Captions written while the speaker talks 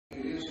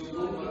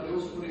louvo a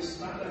Deus por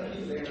estar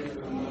aqui dentro,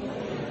 irmão.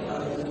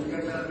 Aleluia,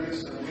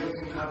 agradeço a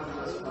Deus em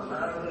rápidas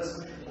palavras,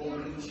 com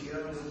 20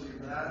 anos de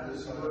idade, o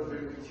Senhor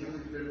permitiu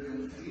que perder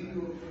um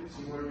filho, o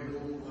Senhor me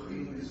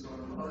ocorreu em sua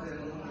glória,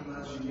 não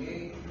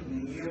imaginei,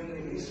 nem eu,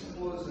 nem minha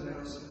esposa, nem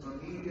nossa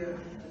família,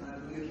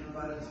 aleluia, que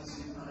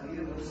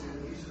participaria no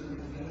serviço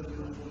divino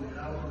do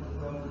funeral do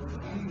próprio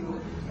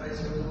filho,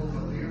 mas eu louvo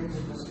a Deus,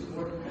 o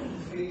Senhor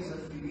fez a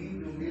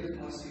ferida,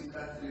 mesmo a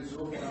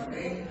cicatrizou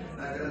também.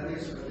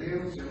 Agradeço a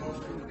Deus, irmãos,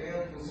 que o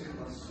tempo se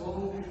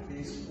passou,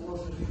 minha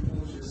esposa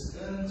ficou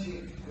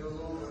gestante, eu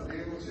louvo a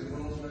Deus,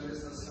 irmãos, uma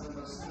gestação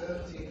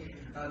bastante,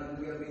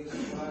 aleluia,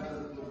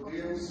 abençoada por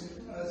Deus,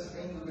 mas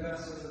rendo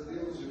graças a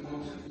Deus,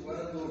 irmãos, que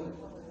quando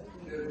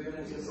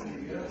perdemos essa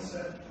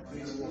criança,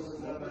 minha esposa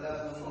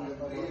trabalhava numa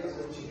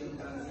empresa, tinha um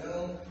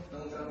caminhão,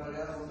 não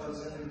trabalhava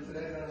fazendo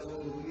entrega nas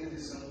rodovias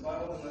de São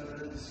Paulo, na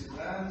grande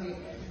cidade,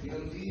 e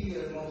um dia,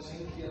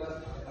 irmãozinho, que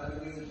ela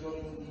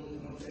entrou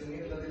numa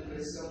tremenda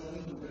depressão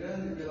muito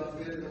grande pela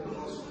perda do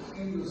nosso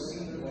filho,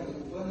 síndrome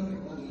do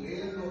pânico, do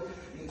medo.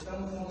 Então,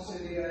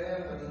 aconselhei a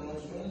ela,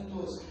 irmãos,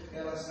 juntos,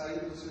 ela sair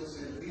do seu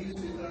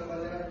serviço e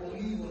trabalhar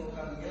comigo no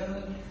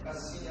caminhão.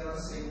 Assim, ela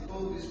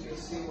aceitou,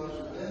 dispensei o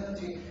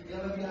ajudante, e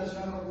ela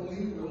viajava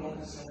comigo, irmão,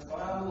 de São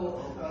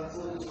Paulo, a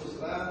todos os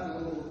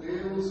lados, louvo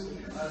Deus,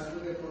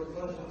 ajuda,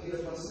 portanto, um dia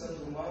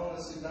passando mal na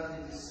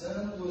cidade de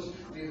Santos,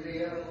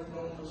 levei ela no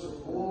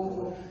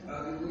pronto-socorro,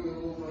 aleluia,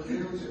 louvo a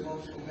Deus,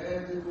 irmãos, o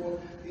médico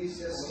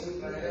disse assim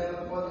para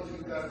ela: pode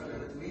ficar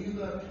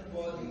tranquila,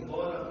 pode ir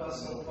embora para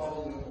São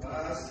Paulo em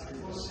paz,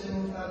 você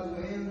não está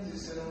doente,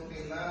 você não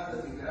tem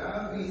nada de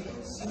grave,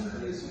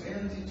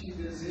 simplesmente te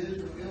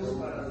desejo meus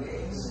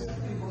parabéns,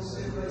 e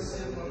você vai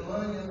ser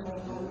mamãe. Ela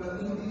contou para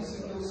mim,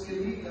 disse que eu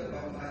seria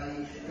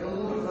papai. Eu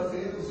louvo a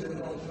Deus,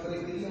 irmãos, uma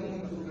alegria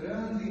muito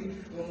grande,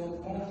 tomou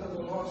conta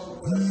do nosso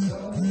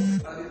coração,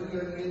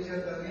 aleluia.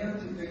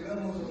 Imediatamente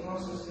pegamos os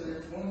nossos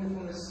telefones e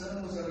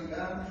começamos a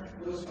ligar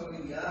para os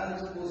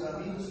familiares, para os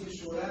amigos que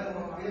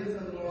choraram a perda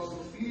do nosso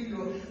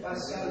filho, para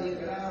se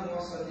alegrar a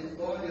nossa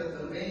vitória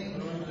também.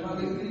 Uma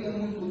alegria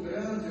muito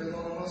grande,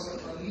 irmão, a nossa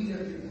família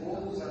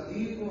ficou, os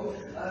amigos,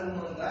 a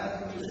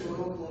irmandade que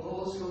chorou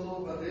conosco, eu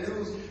louvo a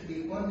Deus.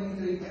 E quando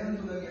entrei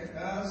dentro da minha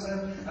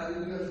casa,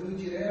 aleluia, fui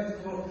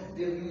direto,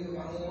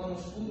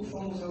 arrumamos tudo,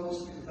 fomos ao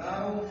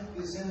hospital,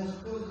 fizemos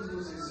todos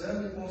os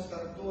exames,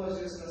 constatou a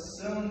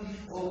gestação,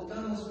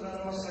 voltamos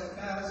para nossa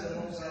casa,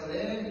 irmãos,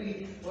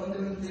 alegre. Quando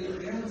eu entrei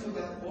dentro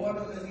da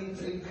porta,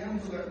 entrei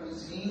dentro da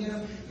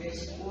cozinha, minha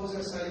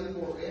esposa saiu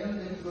correndo,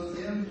 entrou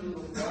dentro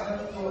do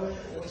quarto,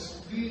 o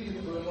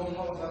espírito, irmão,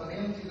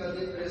 novamente da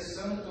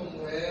depressão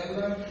como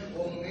ela,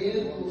 o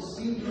medo, o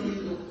síndrome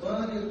do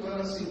pânico,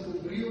 ela se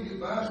cobriu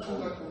debaixo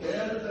da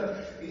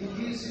coberta e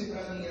disse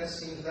para mim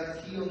assim: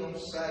 daqui eu não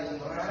saio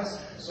mais,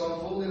 só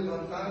vou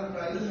levantar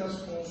para ir nas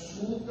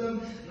consultas,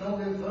 não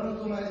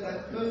levanto mais da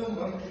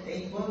cama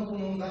enquanto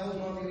não dá os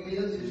 9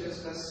 meses de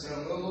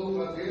gestação. Eu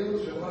louvo a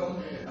Deus, irmão,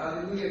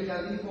 aleluia, que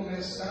ali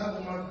começava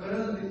uma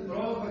grande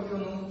prova que eu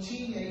não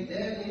tinha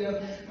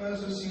ideia,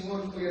 mas o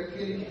Senhor foi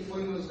aquele que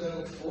foi nos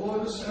dando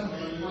força,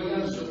 foi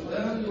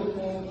ajudando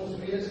com alguns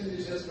meses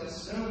de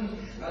gestação,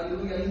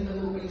 aleluia. Ainda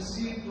no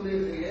princípio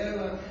levei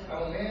ela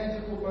ao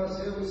médico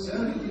fazer o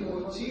exame de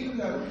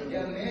rotina, e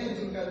a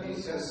médica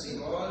disse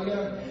assim: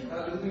 olha,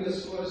 aleluia,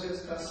 sua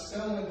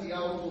gestação é de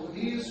alto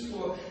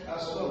risco, a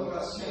sua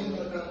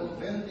placenta está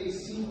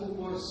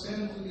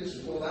 95%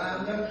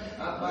 descolada,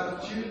 a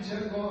partir de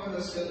agora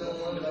você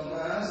não anda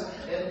mais,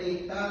 é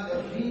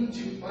deitada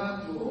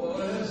 24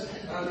 horas,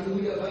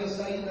 aleluia, vai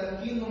sair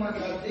daqui numa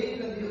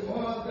cadeira de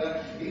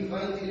roda e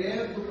vai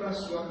direto para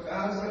sua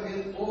casa,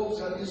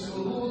 repouso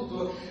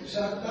absoluto.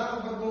 Já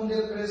estava com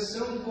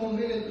depressão, com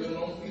medo,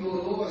 não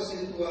piorou a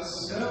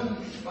situação,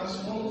 mas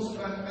fomos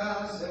para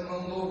casa,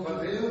 irmão, louvo a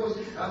Deus.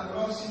 A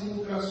próxima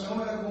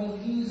ultrassom era com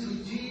 15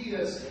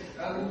 dias,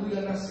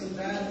 aleluia, na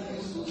cidade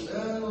de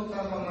Suzano,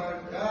 estava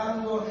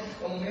marcado,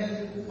 o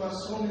médico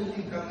passou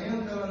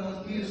medicamento, ela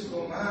não quis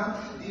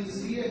tomar,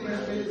 dizia que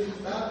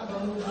acreditava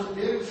no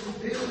poder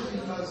de Deus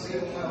em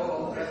fazer uma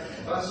obra.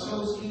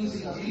 Passou os 15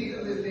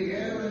 dias, levei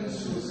ela em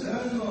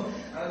Suzano,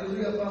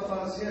 aleluia, para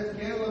fazer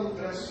aquela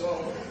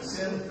ultrassom,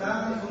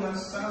 sentado na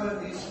sala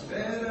de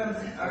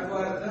espera,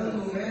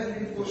 aguardando o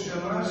médico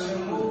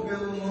chamou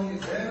pelo nome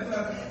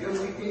dela, eu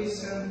fiquei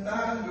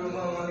sentado,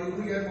 irmão,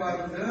 aleluia,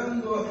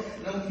 aguardando,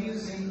 não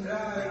quis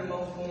entrar,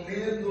 irmão, com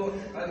medo,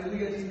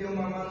 aleluia, te deu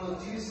uma má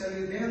notícia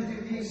ali dentro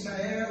e disse a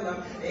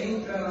ela: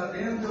 entra lá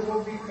dentro, eu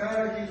vou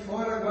ficar aqui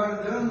fora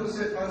aguardando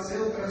você fazer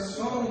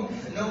ultrassom,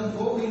 não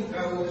vou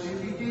entrar hoje.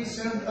 Fiquei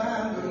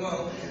sentado,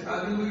 irmão,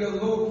 aleluia,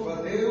 louvo a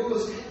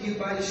Deus, e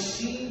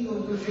baixinho,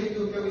 do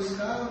jeito que eu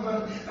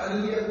estava,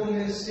 aleluia,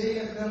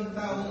 comecei a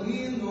cantar um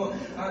hino,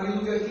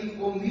 aleluia, que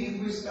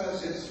comigo está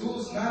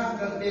Jesus,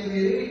 nada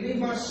temerei, bem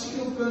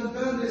baixinho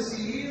cantando cantando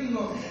esse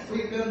hino,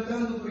 fui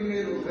cantando o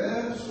primeiro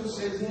verso, o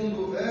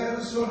segundo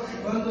verso.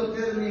 Quando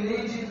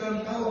terminei de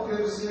cantar o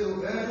terceiro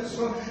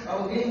verso,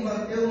 alguém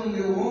bateu no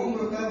meu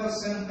ombro. Eu estava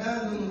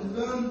sentado no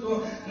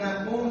canto,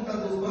 na ponta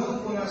do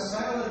banco, na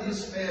sala de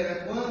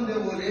espera. Quando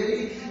eu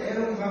olhei,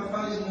 era um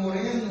rapaz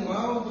moreno,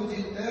 alto,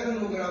 de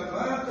terno,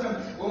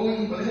 gravata, com o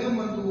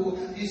emblema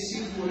de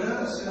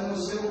segurança no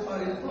seu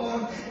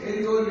paletó.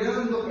 Ele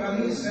olhando para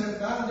mim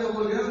sentado, eu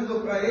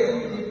olhando para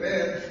ele de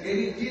pé.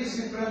 Ele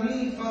disse para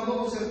mim,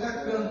 falou: você está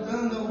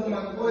cantando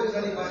alguma coisa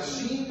ali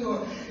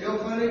baixinho? Eu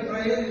falei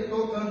para ele: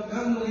 estou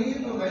cantando o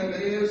hino da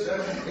igreja.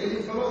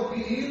 Ele falou: que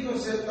hino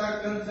você está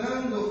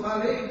cantando?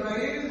 Falei para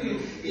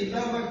ele e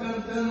estava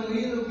cantando um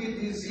hino que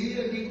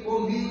dizia que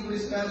comigo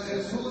está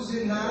Jesus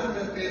e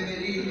nada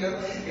temeria.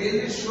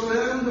 Ele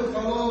chorando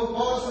falou: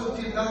 posso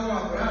te dar um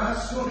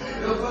abraço?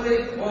 Eu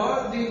falei: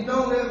 pode.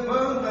 Então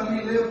levanta.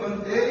 Me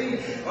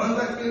levantei. Quando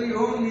aquele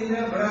homem me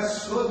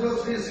abraçou,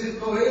 Deus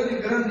visitou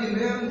ele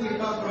grandemente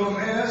com a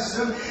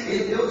promessa, e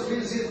Deus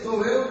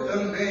visitou eu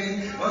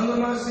também. Quando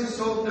nós se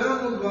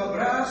soltamos do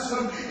abraço,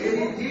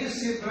 ele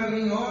disse para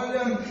mim: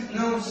 olha,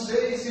 não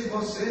sei se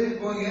você me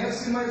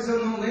conhece, mas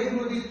eu não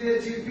lembro de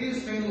ter te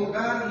visto em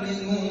lugar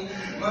nenhum.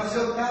 Mas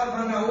eu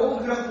estava na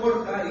outra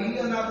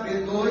portaria, na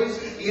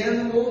P2, e é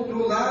no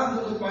outro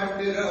lado do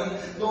quarteirão,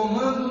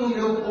 tomando no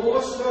meu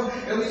posto.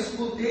 Eu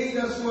escutei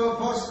a sua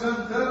voz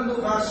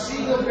cantando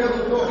baixinho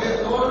pelo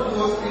corredor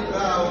do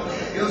hospital.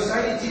 Eu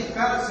saí de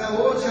casa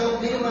hoje,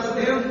 alguém lá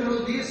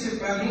dentro disse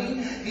para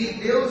mim que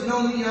Deus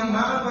não me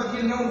amava,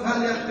 que não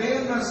vale a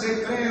pena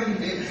ser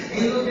crente.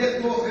 E no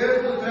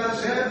decorrer do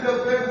trajeto eu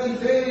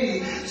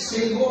perguntei: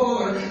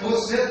 Senhor,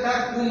 você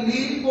está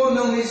comigo ou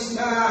não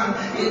está?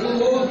 E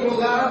do outro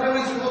lado eu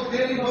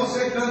escutei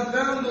você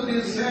cantando,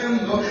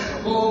 dizendo: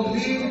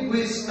 comigo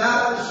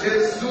está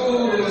Jesus.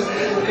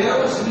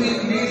 Deus me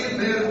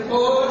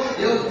libertou.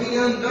 Eu vim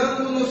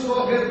andando nos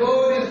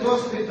corredores do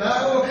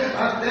hospital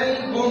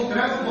até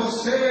encontrar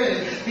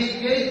você.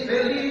 Fiquei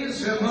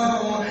feliz,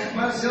 irmão,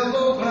 mas eu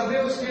louvo a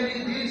Deus que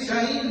ele disse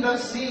ainda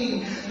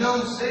assim: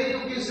 não sei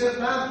o que você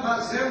está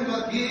fazendo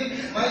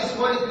aqui, mas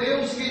foi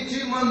Deus que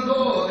te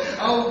mandou.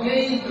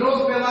 Alguém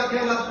entrou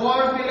pelaquela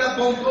porta e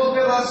apontou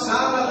pela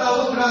sala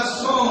da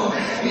ultrassom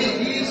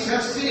e disse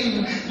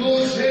assim: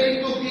 do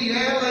jeito que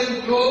ela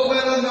entrou,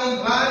 ela não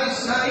vai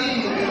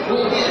sair.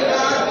 O que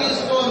está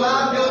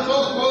pistolado eu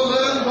estou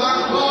colando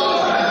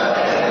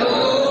agora. Eu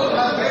louvo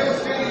a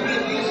Deus que ele me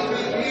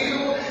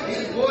despediu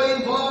e foi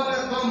embora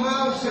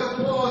tomar o seu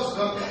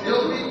posto.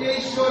 Eu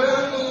fiquei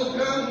chorando no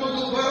canto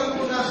do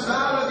banco na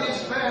sala de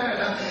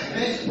espera.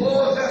 Minha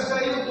esposa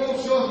saiu com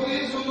um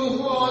sorriso no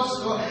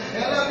rosto.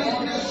 Ela me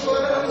viu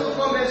chorando,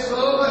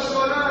 começou a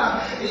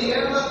chorar e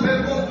ela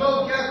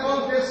perguntou o que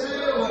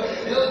aconteceu.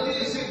 Eu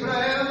disse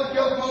para ela o que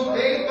eu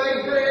contei para a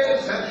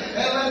igreja.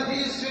 Ela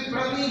disse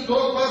para mim: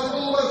 estou com as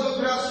duas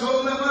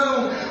ultrassom na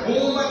mão.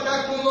 Uma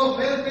está com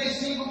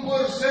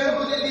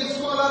 95% de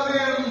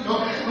descolamento,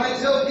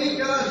 mas eu vi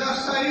que ela já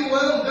saiu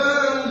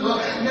andando.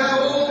 Na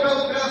outra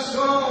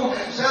ultrassom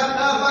já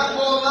estava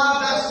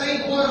colada a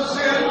 100%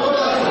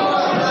 da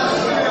sua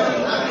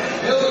placenta.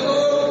 Eu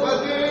louvo a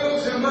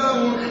Deus,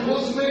 irmão.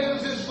 Os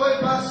meses foi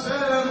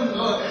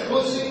passando,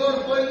 o Senhor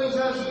foi nos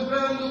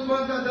ajudando.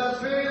 Quantas das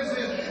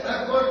vezes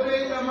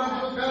acordei na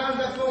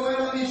madrugada com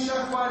ela me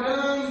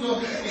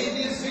chacoalhando e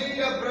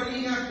dizia para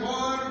mim: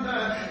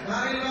 acorda,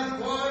 vai lá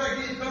fora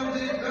que estão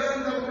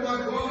gritando alguma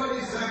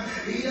coisa.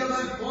 Ia lá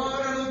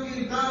fora no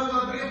quintal,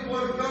 abri o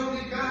portão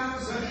de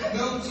casa,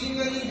 não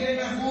tinha ninguém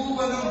na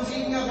rua, não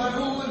tinha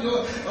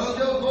barulho.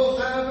 Quando eu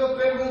voltava eu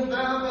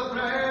perguntava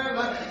para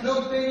ela: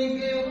 não tem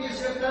ninguém, o que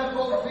você está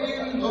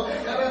ouvindo?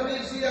 Ela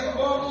dizia: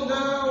 como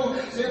não?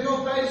 Você não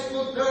está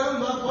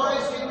escutando a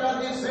voz que está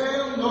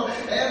dizendo: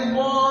 é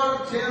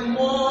morte, é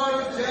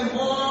morte, é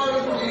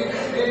morte.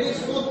 Ele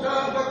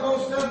escutava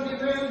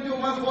constantemente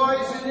uma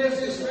voz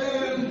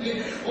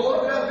inexistente.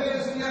 Outra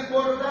vez me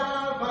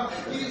acordava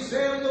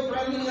dizendo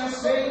para mim: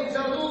 acende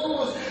a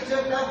luz. Você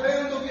está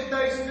vendo o que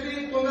está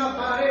escrito na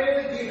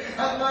parede?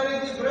 A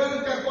parede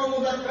branca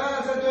como da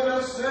casa de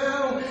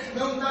oração.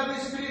 Não estava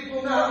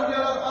escrito nada.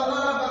 Ela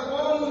falava: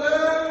 como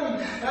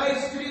não? Está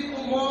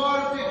escrito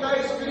morte, está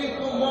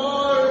escrito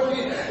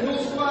morte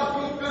nos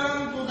quatro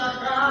cantos da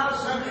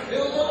casa.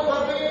 Eu louvo a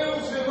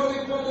Deus, irmão,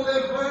 e como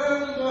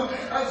levando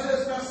a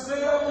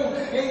gestação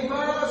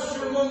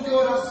embaixo, irmão, de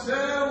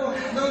oração,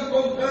 não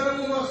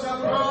contando nossa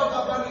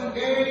prova para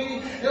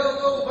ninguém.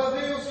 Eu louvo a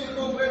Deus que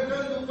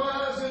completando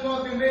quase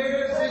 9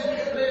 meses,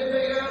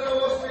 levei ela ao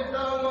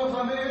hospital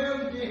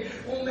novamente.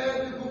 Um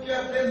médico que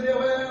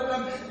atendeu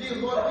ela de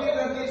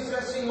rotina disse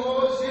assim: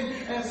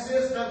 hoje é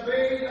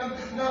sexta-feira,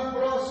 na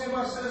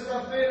próxima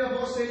sexta-feira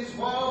vocês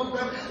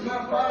voltam, na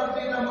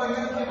parte da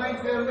manhã que vai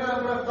internar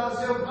para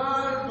fazer o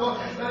parto,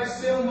 vai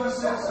ser uma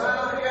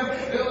cesárea.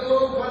 Eu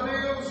louvo a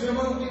Deus, meus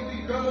irmãos, que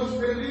ficamos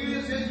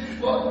felizes.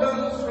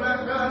 Voltamos para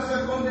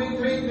casa. Quando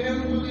entrei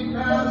dentro de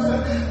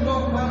casa,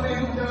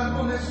 novamente ela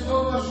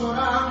começou a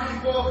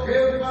chorar,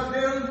 correu para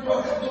dentro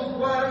do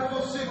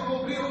quarto, se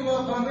cobriu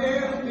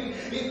novamente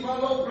e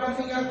falou para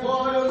mim: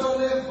 agora eu não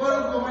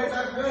levanto mais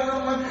a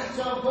cama,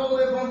 só vou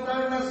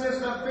levantar na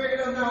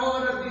sexta-feira na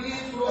hora de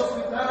ir para o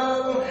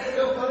hospital.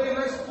 Eu falei: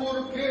 mas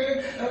por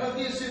quê? Ela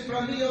disse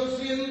para mim: eu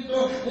sinto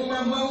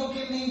uma mão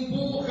que me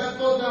empurra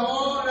toda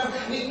hora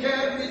e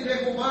quer me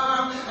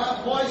derrubar. A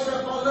voz está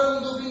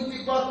falando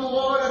 24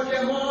 horas que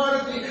é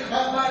morte,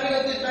 a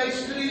parede está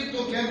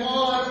escrito que é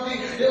morte.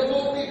 Eu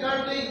vou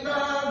ficar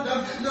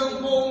deitada,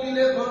 não vou me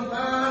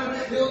levantar.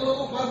 Eu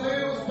louvo a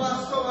Deus.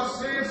 Passou a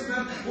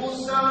sexta,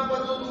 o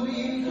sábado, o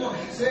domingo,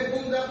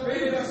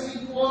 segunda-feira,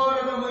 5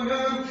 horas da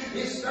manhã,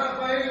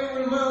 estava eu,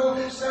 irmão,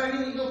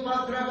 saindo para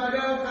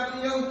trabalhar, o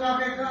caminhão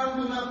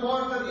carregado na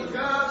porta de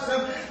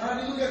casa.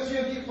 Aleluia,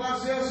 tinha que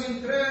fazer as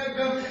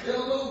entregas.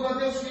 Eu louvo a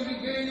Deus que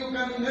liguei o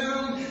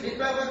caminhão e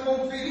estava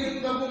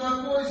conferindo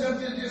alguma coisa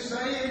antes de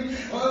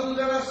sair. Quando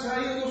ela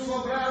saiu no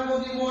sobrado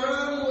onde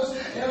moramos,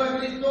 ela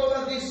gritou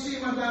lá de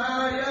cima da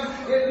área: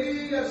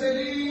 Elias,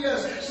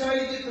 Elias,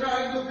 saí de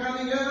trás do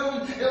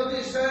caminhão. Eu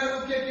disse: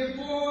 o que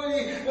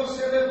foi?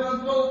 Você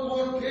levantou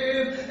por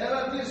quê?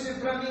 Ela disse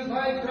para mim: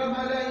 vai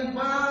trabalhar em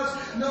paz,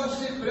 não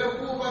se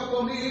preocupa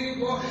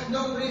comigo,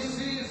 não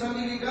precisa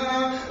me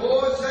ligar.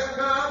 Hoje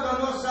acaba a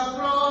nossa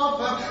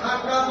prova,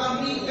 acaba a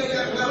minha e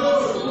acaba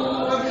a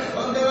sua.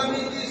 Quando ela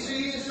me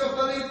disse isso, eu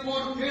falei: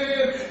 por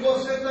que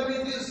você está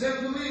me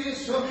dizendo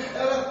isso?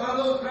 Ela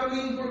falou para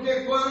mim: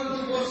 porque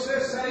quando você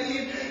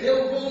sair,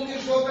 eu vou me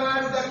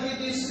jogar daqui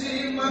de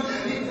cima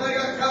e vai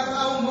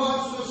acabar o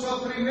nosso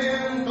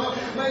sofrimento.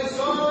 Mas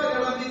olha,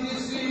 ela me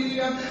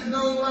dizia: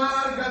 não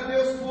larga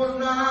Deus por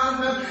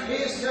nada,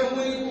 esse é o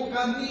único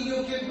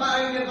caminho que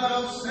vai levar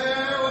ao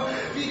céu.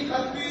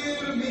 Fica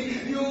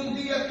firme e um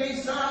dia, quem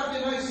sabe,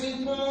 nós se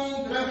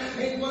encontra.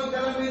 Enquanto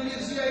ela me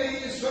dizia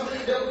isso,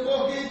 eu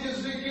corri,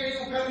 desliguei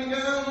o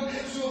caminhão,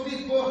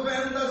 subi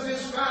correndo as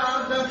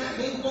escadas,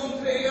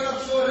 encontrei ela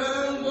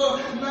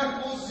chorando na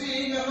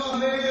cozinha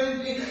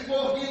novamente.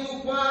 Corri no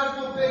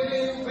quarto,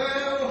 peguei o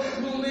véu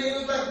no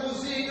meio da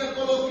cozinha,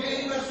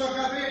 coloquei na sua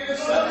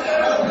cabeça.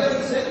 Eu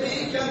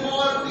percebi que a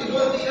morte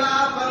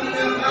rodeava a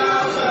minha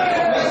casa,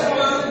 mas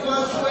quando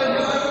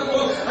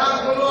ajoelhamos,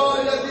 a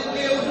glória de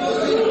Deus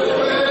nos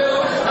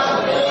envolveu, a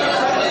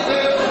força de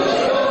Deus nos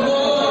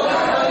tomou.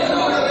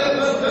 Aleluia,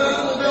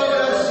 levantando da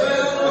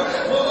oração,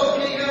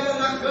 coloquei ela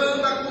na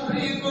cama,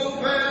 cobri com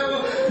o véu,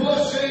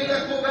 puxei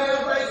a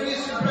coberta e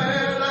disse para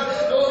ela: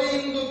 estou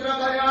indo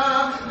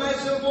trabalhar,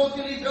 mas eu vou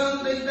te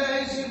ligando em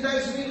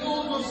 10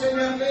 minutos, você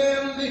me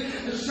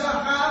atende, já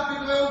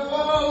rápido eu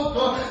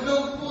volto.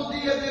 Não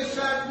podia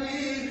deixar de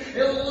ir.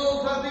 Eu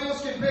louvo a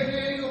Deus que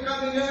peguei o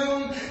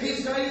caminhão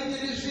e saí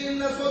dirigindo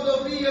nas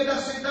rodovias da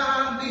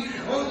cidade.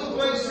 Quando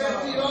foi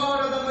 7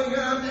 horas da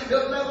manhã,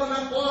 eu estava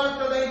na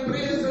porta da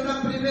empresa,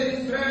 na primeira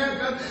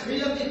entrega,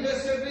 ia me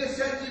receber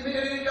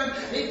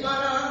 7h30, e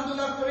parando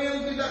na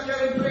frente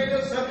daquela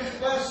empresa,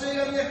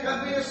 passei a minha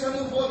cabeça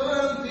no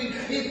volante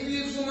e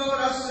fiz uma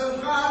oração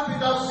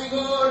rápida ao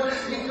Senhor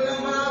e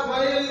clamava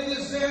a Ele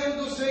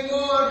dizendo: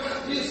 Senhor,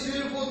 te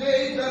sirvo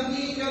desde a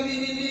minha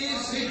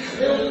meninice,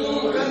 eu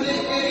nunca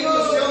neguei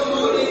o seu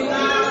nome em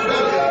nada,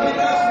 e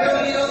nas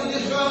reuniões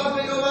de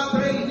jovem eu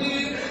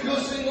aprendi que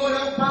o Senhor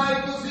é o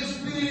Pai dos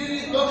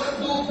espíritos,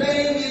 do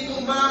bem e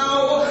do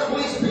mal. O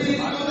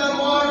espírito da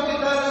morte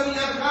está na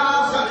minha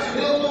casa,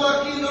 eu estou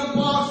aqui, não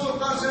posso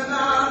fazer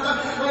nada,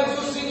 mas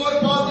o Senhor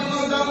pode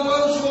mandar um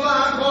anjo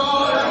lá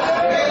agora,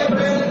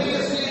 repreende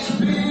esse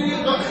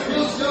espírito e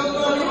o seu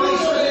nome vai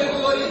ser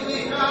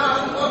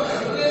glorificado.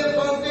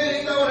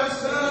 Levantei da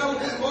oração,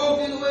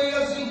 continuei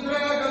as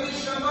entregas, me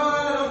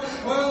chamaram.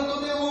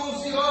 Quando deu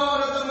 11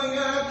 horas da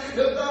manhã,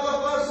 eu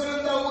estava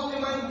fazendo a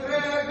última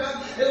entrega.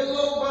 Eu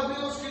louvo a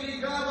Deus que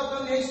ligava para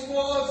minha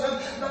esposa.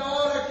 Na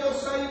hora que eu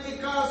saí de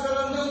casa,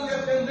 ela não me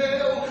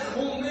atendeu.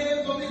 O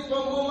medo me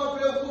tomou, uma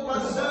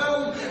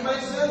preocupação.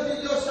 Mas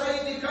antes de eu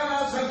sair de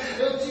casa,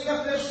 eu tinha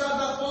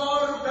fechado a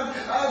porta,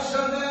 a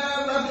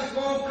janela,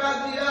 com o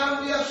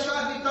cadeado, e a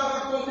chave estava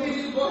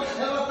comigo.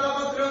 Ela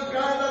estava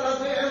trancada lá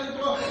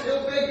dentro.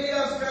 Eu peguei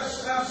a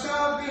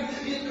chave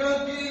e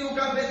tranquei o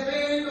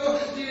gaveteiro,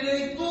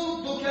 tirei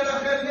tudo que era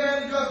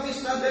remédio à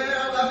vista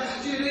dela,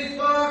 tirei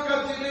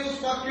faca, tirei os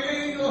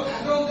faqueiros,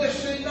 não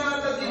deixei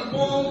nada de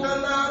ponta,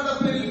 nada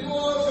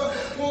perigoso,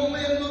 com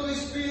medo do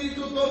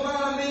espírito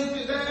tomar a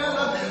mente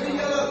dela e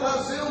ela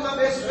fazer uma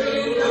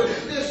besteira.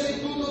 Deixei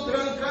tudo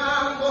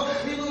trancado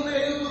e no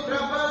meio do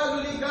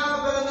trabalho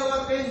ligava, ela não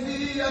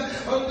atendia.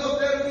 Quando eu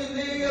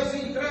terminei as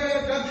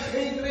entregas,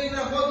 entrei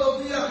na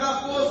rodovia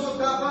Raposo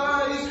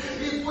Tavares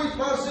e fui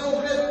fazer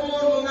um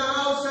retorno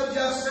na alça de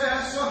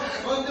acesso.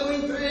 Quando eu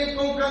entrei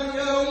com o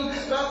caminhão,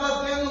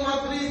 estava tendo uma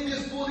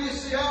blitz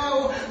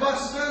policial,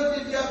 bastante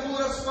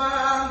viaturas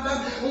paradas,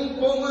 um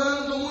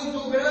comando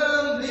muito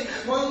grande.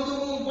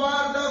 Quando um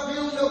guarda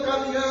viu meu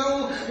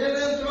caminhão,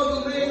 ele entrou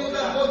no meio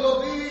da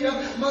rodovia,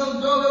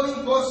 mandou eu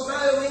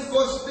encostar, eu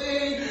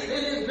encostei,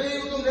 ele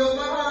veio do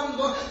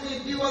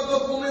pediu a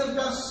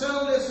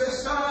documentação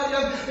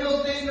necessária,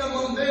 eu dei na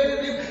mão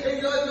dele,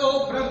 ele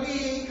olhou para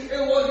mim,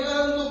 eu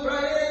olhando para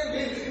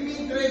ele,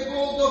 me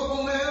entregou o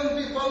documento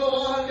e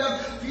falou: olha,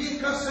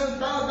 fica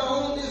sentada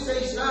onde você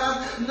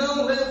está,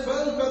 não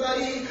levanta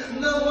daí,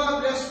 não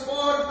abre as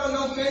portas,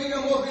 não tenha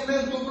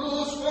movimento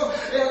brusco,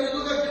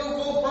 aleluia, que eu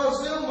vou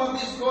fazer uma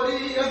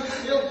vistoria.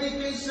 Eu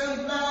fiquei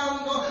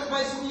sentado,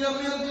 mas minha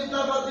mente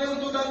estava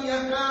dentro da minha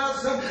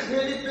casa.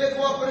 Ele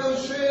pegou a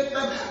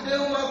prancheta,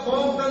 deu uma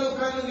volta no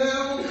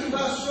caminhão,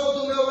 passou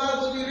do meu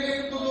lado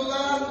direito, do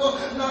lado,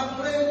 na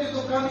frente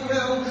do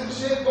caminhão,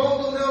 chegou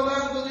do meu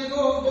lado de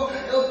novo.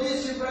 Eu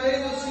disse para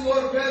ele: o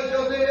senhor quer que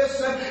eu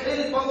desça?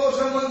 Ele falou: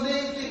 já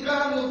mandei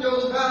ficar no teu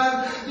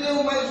lugar.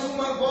 Deu mais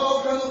uma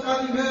volta no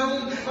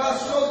caminhão,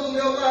 passou do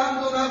meu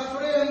lado na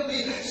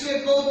frente,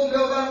 chegou do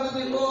meu lado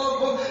de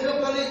novo.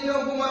 Eu falei: tem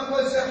alguma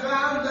coisa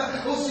errada?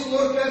 O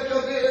senhor quer que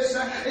eu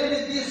desça?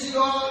 Ele disse: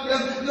 olha,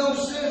 não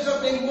seja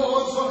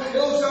teimoso,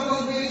 eu já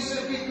mandei você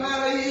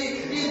ficar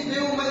aí. E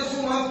deu mais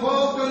uma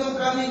volta no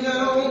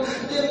caminhão,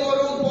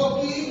 demorou um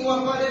pouquinho,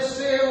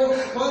 apareceu.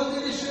 Quando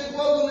ele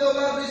chegou do meu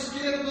lado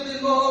esquerdo de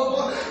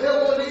novo,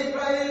 eu olhei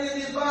para ele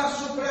de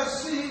baixo para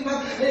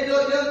cima, ele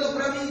olhando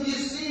para mim de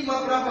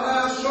cima para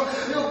baixo.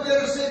 Eu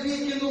percebi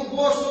que no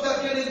rosto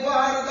daquele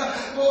guarda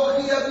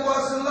corria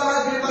 2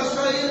 lágrimas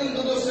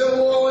saindo do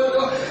seu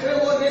olho.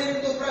 Eu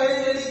olhando para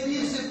ele, ele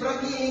disse para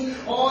mim: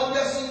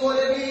 olha, senhor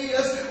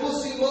Elias, o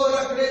senhor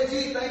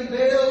acredita em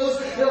Deus?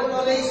 Eu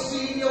falei: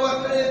 sim, eu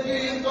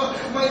acredito.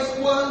 Mas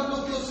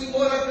quanto que o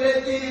senhor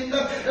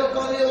acredita? Eu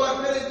falei: eu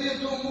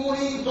acredito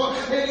muito.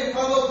 Ele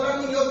falou para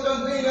mim: eu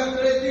também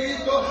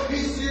acredito e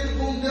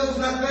sirvo um Deus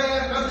na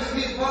terra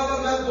e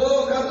fala na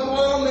boca do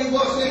homem.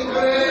 Você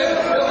crê?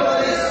 Eu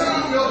falei: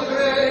 sim, eu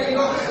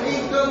creio.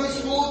 Então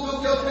escuta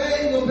o que eu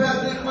tenho para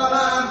te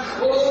falar.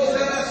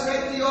 Hoje era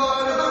 7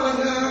 horas da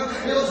manhã,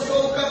 eu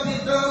sou o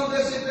capitão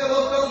desse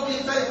pelotão que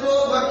está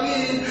todo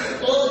aqui,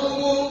 todo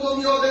mundo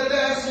me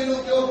obedece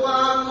no que eu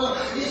falo.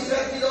 E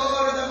 7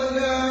 horas da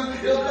manhã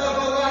eu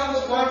estava lá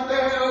no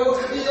quartel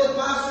e eu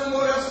faço uma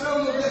oração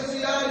no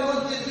vestiário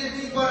antes de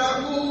vir para a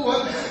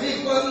rua.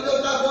 E quando eu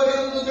estava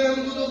orando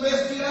dentro do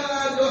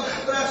vestiário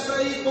para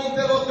sair com o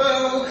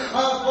pelotão,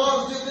 a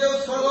voz de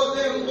Deus falou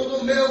dentro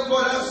do meu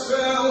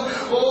coração: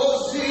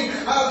 hoje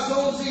às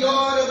 11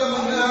 horas da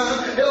manhã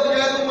eu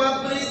quero uma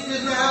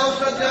blitz na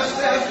alta de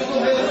acesso do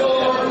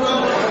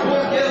retorno,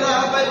 porque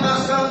lá vai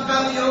passar um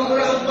caminhão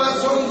branco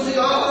às 11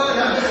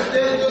 horas.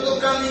 Dentro do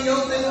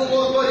caminhão tem um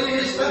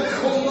motorista,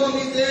 o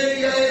nome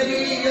dele é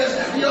Elias,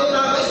 e eu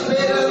estava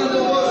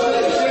esperando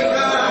você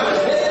chegar.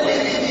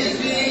 Ele me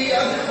dizia,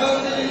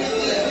 quando ele me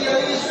dizia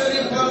isso,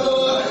 ele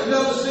falou: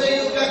 não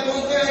sei o que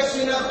acontece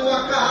na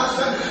tua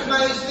casa,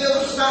 mas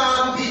Deus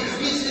sabe,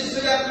 e se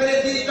você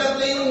acredita,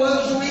 tem um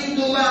anjo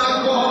indo lá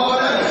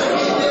agora,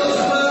 e Deus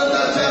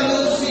manda te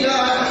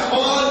anunciar: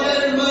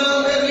 olha,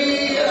 irmão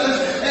Elias,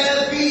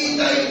 é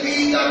vida e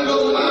vida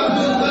com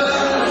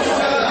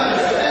abundância,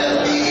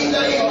 é vida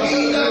e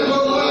vida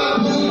com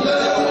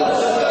abundância.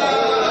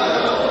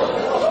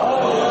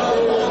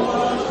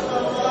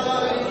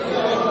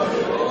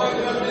 Eu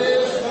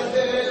agradeço a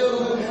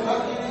Deus.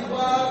 Aquele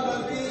guarda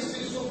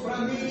disse isso para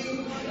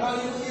mim,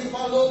 aí ele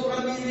falou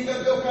para mim: liga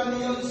teu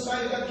caminhão e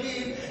sai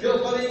daqui.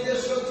 Eu falei: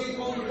 deixa eu te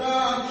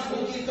contar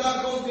o que está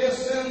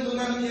acontecendo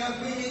na minha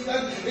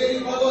vida.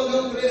 Ele falou: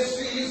 não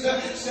precisa.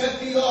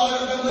 7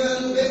 horas da manhã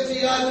no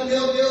vestiário,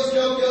 meu Deus, que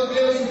é o que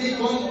Deus me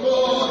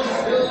contou.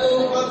 Eu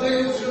louvo a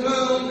Deus,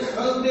 irmão.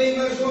 Andei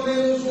mais ou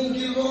menos 1,5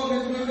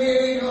 quilômetros,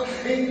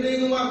 entrei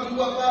numa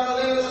rua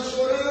paralela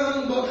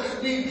chorando.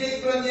 Liguei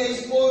para minha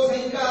esposa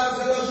em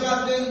casa, ela já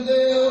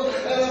atendeu.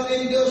 Ela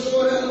atendeu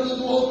chorando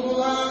do outro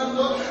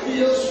lado e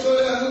eu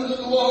chorando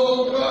do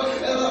outro.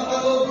 Ela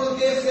falou: por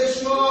que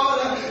você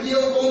chora? E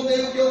eu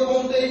contei o que eu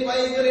contei para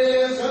a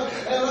igreja.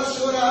 Ela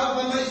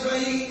chorava mais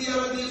ainda e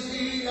ela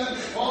dizia: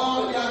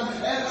 olha,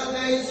 era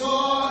 10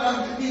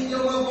 horas, me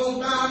deu uma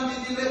vontade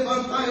de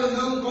levantar, eu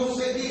não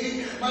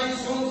consegui,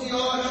 mas 11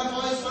 horas a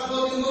voz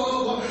falou de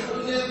novo: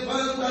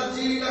 levanta,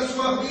 tira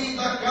sua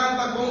vida,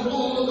 acaba com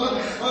tudo.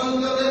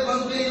 Quando eu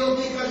levantei, eu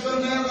vi que a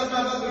janela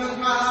estava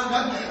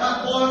trancada, a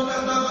porta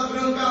estava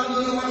trancada,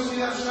 eu não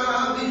achei a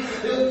chave.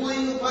 Eu fui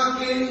no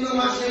paquete,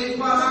 não achei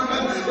faca.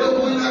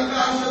 Eu fui na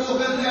caixa do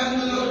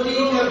remédio, não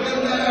tinha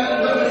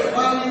remédio.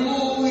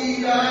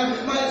 Aleluia!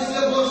 Mas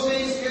você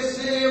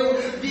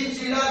esqueceu de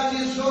tirar a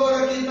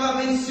tesoura que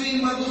estava em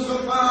cima do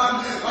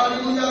sofá.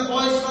 Aleluia! A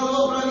voz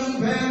falou para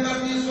mim: pega a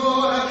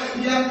tesoura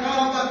e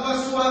acaba com a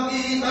sua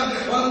vida.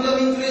 Quando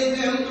eu entrei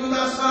dentro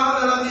da sala,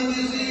 ela me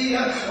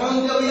dizia: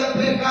 quando eu ia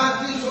pegar a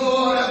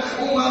tesoura,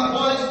 uma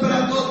voz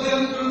bradou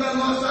dentro da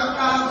nossa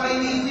casa e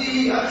me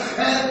dizia: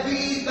 é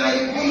vida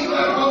e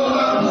vida com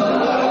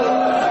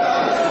abundância,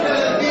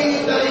 é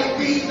vida e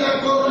vida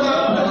com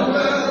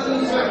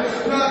abundância.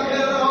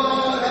 Naquela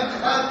hora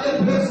a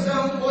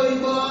depressão foi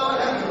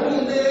embora,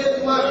 o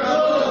medo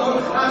acabou,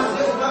 a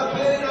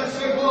sexta-feira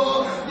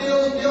chegou,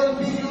 Deus deu um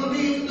filho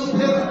lindo,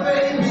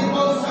 perfeito e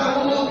com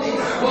saúde.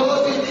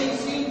 Hoje tem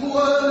 5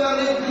 anos, a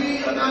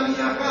alegria da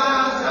minha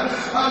casa.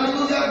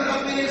 Aleluia,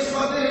 agradeço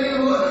a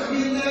Deus. E